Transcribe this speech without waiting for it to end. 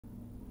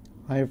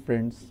Hi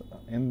friends,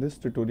 in this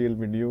tutorial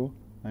video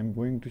I'm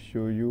going to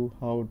show you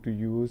how to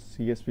use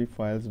CSV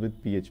files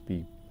with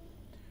PHP.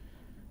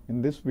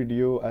 In this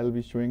video I'll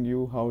be showing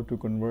you how to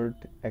convert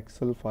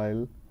Excel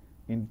file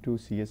into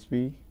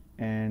CSV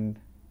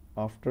and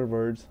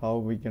afterwards how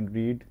we can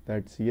read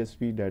that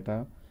CSV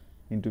data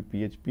into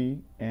PHP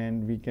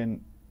and we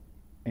can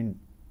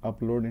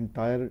upload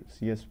entire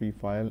CSV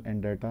file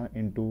and data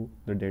into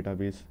the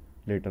database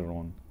later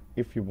on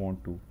if you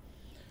want to.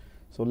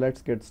 So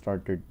let's get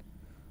started.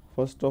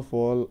 First of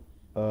all,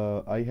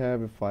 I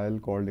have a file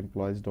called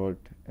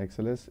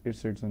employees.xls. It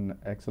sits in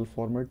Excel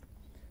format.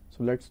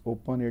 So let's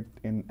open it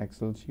in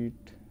Excel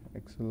sheet,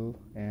 Excel,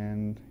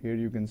 and here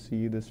you can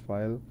see this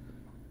file.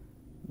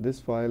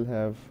 This file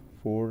have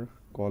 4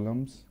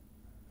 columns,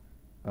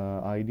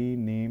 ID,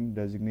 name,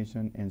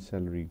 designation, and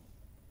salary.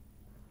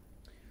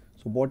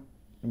 So what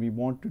we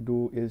want to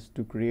do is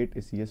to create a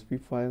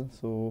CSV file.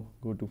 So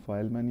go to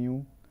File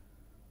menu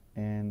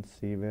and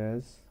Save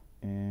As,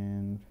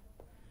 and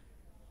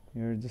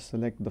here just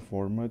select the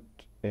format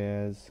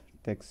as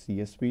text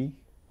CSV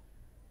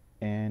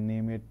and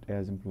name it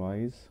as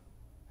employees.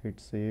 Hit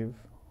save,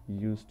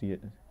 use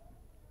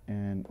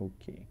and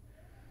OK.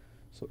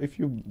 So if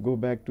you go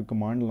back to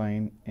command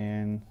line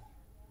and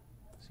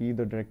see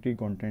the directory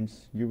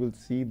contents, you will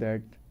see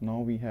that now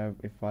we have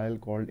a file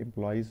called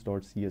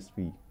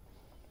employees.csv.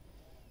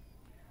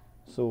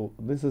 So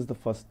this is the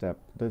first step.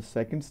 The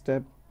second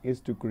step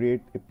is to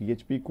create a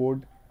PHP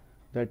code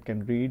that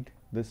can read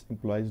this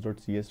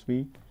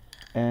employees.csv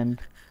and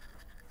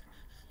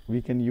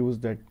we can use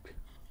that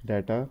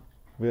data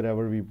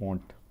wherever we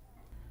want.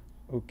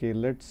 Okay,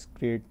 let's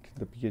create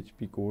the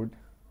PHP code.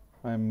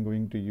 I'm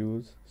going to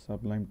use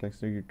Sublime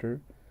Text Editor.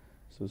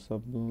 So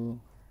subl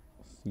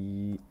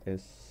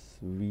csv.php.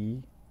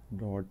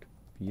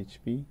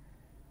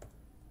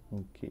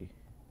 Okay.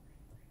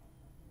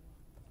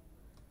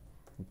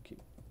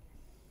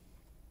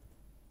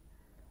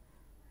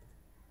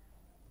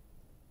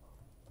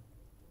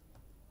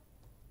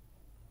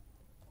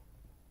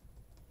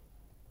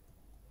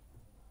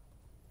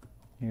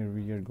 Here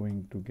we are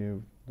going to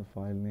give the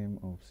file name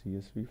of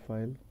CSV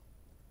file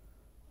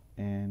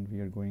and we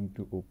are going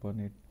to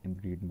open it in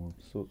read mode.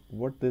 So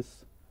what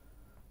this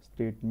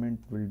statement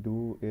will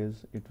do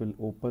is it will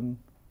open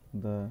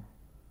the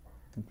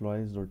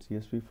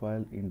employees.csv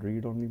file in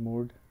read only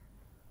mode,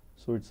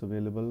 so it's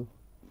available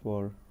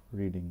for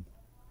reading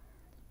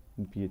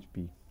in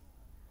PHP.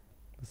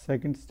 The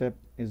second step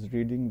is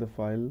reading the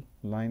file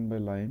line by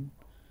line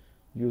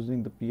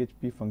using the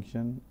PHP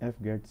function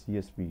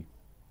fgetCSV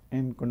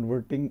and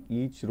converting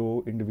each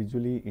row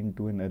individually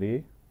into an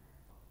array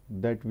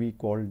that we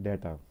call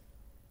data.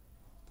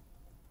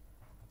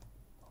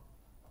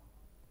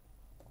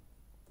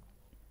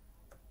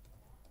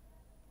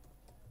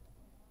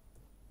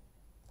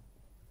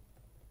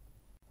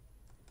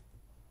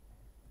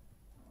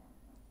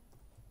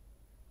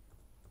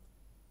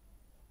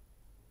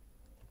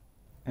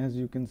 As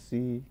you can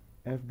see,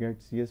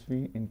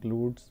 fgetCSV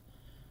includes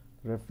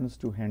reference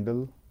to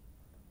handle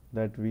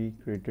that we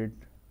created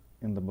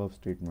in the above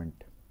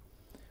statement.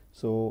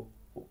 So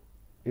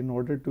in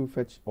order to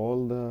fetch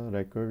all the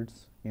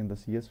records in the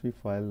CSV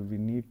file, we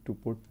need to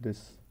put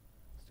this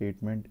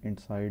statement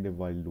inside a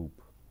while loop.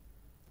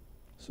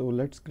 So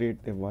let's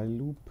create a while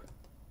loop.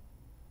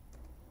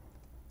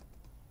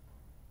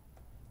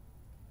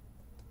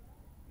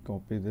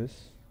 Copy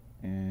this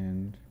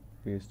and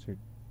paste it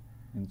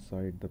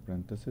inside the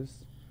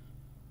parenthesis,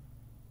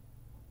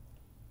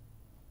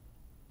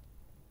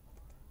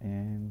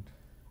 and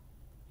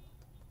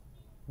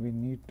we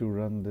need to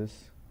run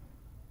this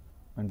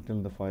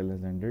until the file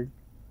has ended.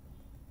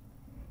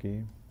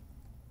 Okay,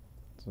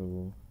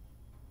 so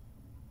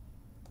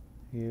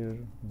here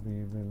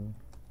we will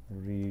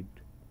read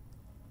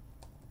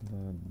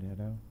the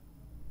data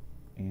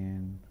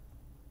and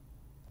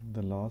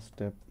the last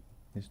step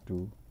is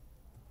to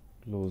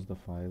close the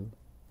file.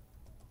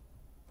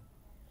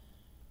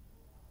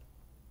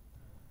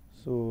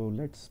 So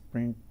let's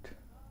print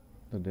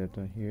the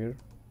data here.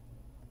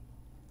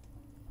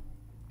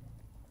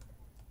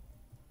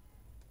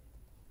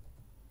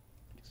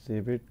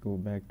 Save it, go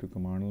back to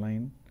command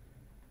line,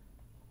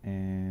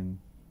 and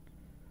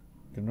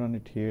you can run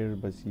it here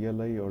by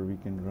CLI or we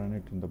can run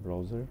it in the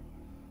browser.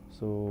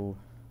 So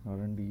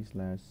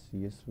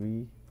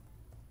rnd/csv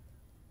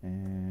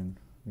and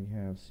we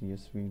have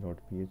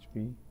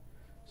csv.php.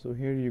 So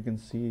here you can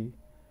see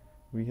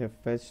we have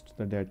fetched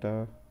the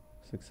data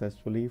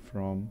successfully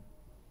from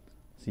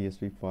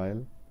CSV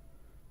file,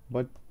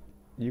 but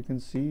you can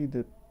see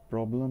the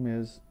problem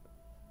is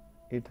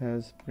it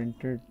has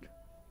printed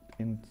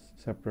in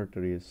separate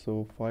arrays,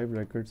 so 5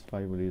 records,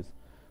 5 arrays.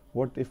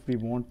 What if we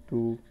want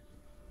to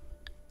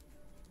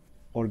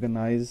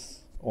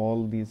organize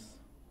all these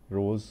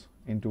rows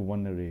into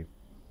one array?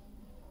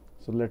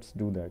 So let's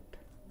do that.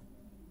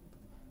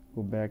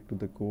 Go back to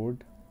the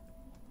code,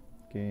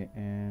 okay,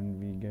 and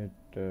we get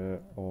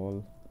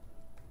all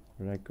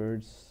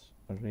records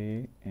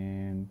array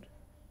and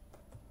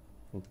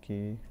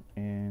okay,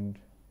 and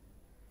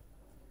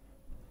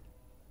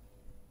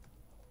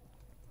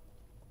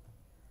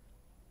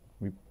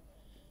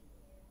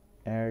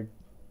add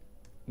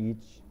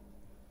each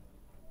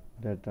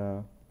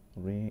data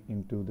array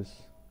into this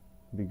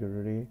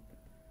bigger array,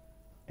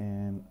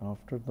 and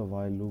after the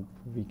while loop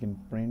we can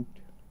print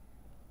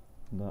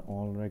the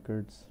all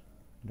records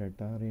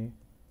data array.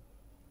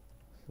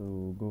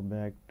 So go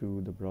back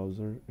to the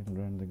browser and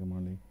run the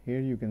command. Here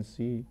you can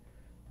see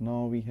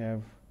now we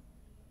have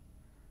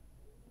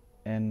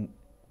an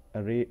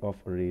array of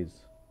arrays.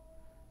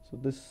 So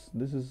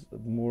this is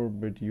more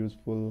bit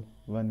useful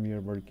when we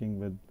are working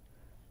with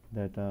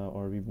data,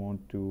 or we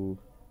want to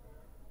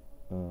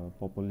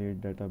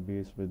populate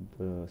database with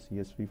the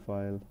CSV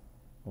file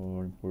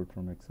or import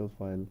from Excel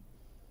file.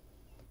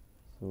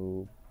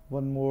 So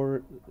one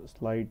more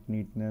slight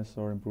neatness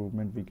or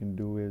improvement we can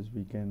do is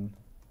we can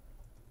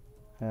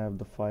have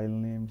the file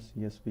name,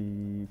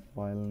 CSV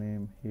file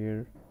name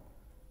here,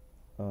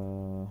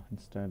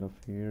 instead of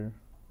here.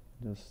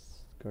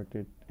 Just cut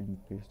it and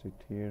paste it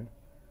here,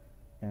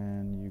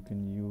 and you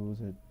can use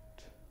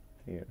it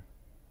here.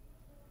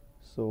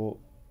 So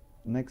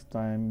next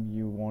time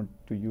you want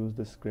to use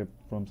the script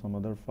from some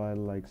other file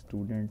like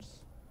students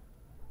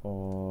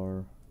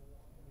or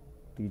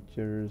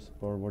teachers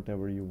or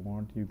whatever you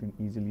want, you can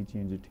easily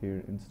change it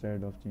here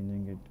instead of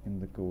changing it in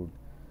the code.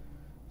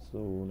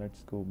 So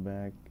let's go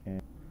back,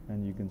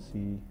 and you can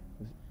see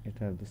it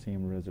has the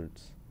same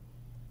results.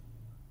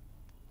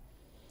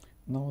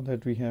 Now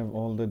that we have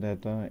all the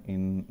data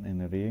in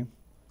an array,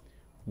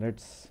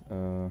 let's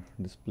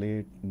display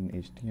it in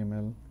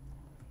HTML.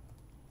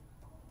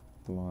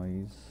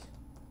 Applies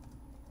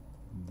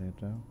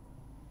data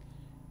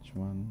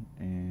h1,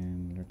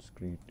 and let's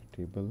create a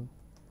table.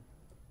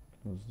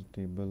 Close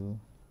the table.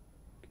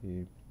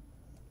 Okay,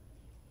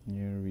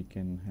 here we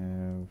can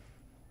have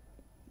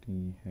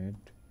the head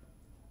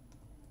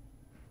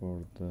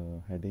for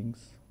the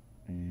headings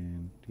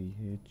and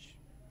th.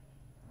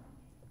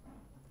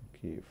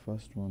 Okay,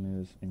 first one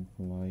is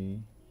employee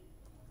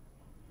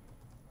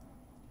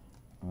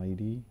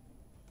ID,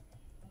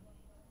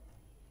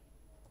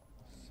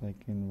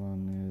 second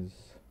one is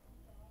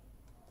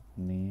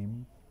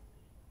name,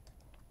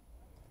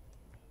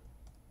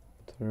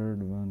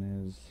 third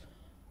one is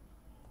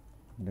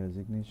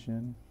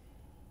designation,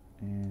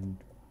 and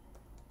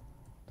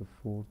the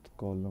fourth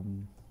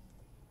column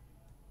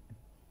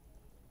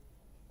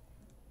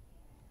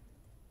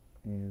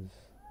is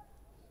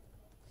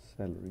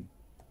salary.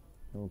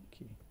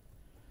 Okay,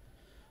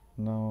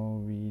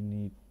 now we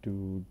need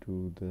to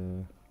do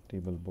the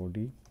table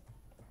body.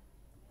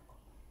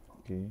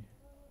 Okay,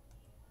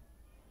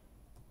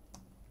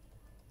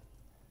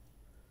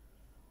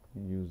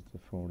 use the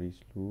for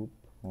each loop,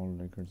 all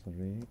records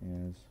array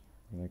as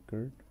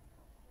record.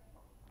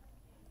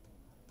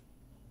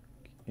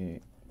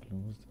 Okay,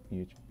 close the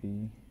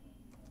PHP.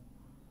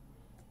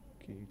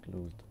 Okay,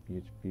 close the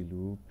PHP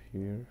loop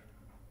here.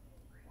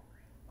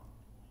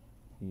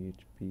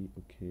 PHP.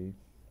 Okay,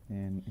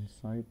 and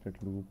inside that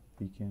loop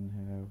we can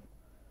have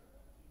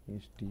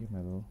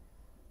HTML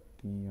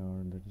tr,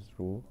 that is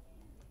row.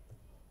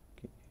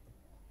 Okay,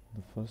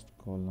 the first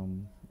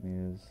column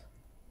is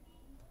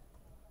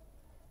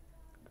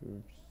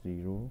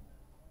 0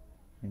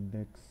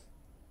 index.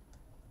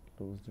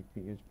 Close the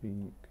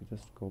PHP. Okay,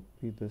 just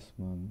copy this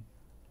one,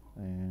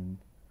 and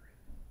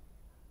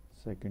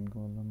second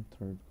column,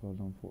 third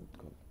column, fourth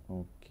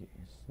column. Okay,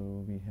 so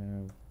we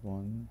have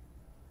 1,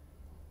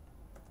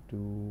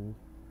 2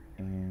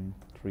 and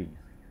 3,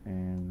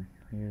 and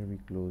here we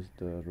close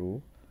the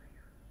row,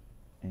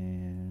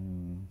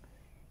 and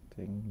I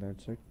think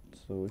that's it.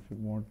 So if you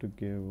want to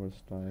give a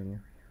style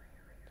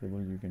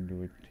table, you can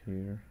do it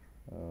here.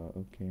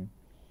 Okay,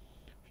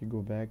 if you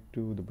go back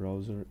to the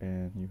browser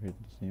and you hit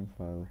the same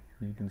file,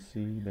 you can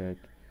see that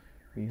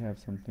we have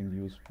something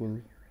useful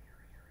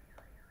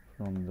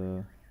from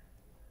the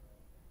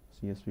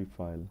CSV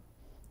file.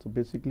 So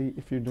basically,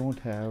 if you don't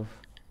have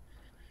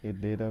a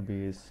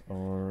database,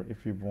 or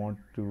if you want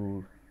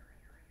to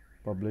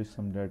publish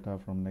some data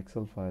from an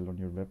Excel file on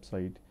your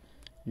website,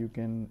 you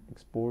can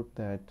export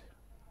that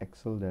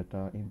Excel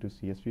data into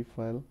CSV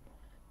file,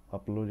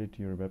 upload it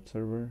to your web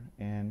server,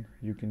 and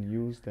you can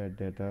use that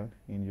data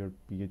in your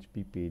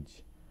PHP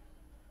page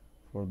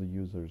for the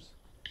users.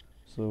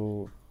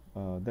 So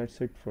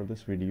that's it for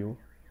this video.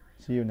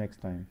 See you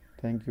next time.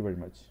 Thank you very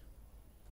much.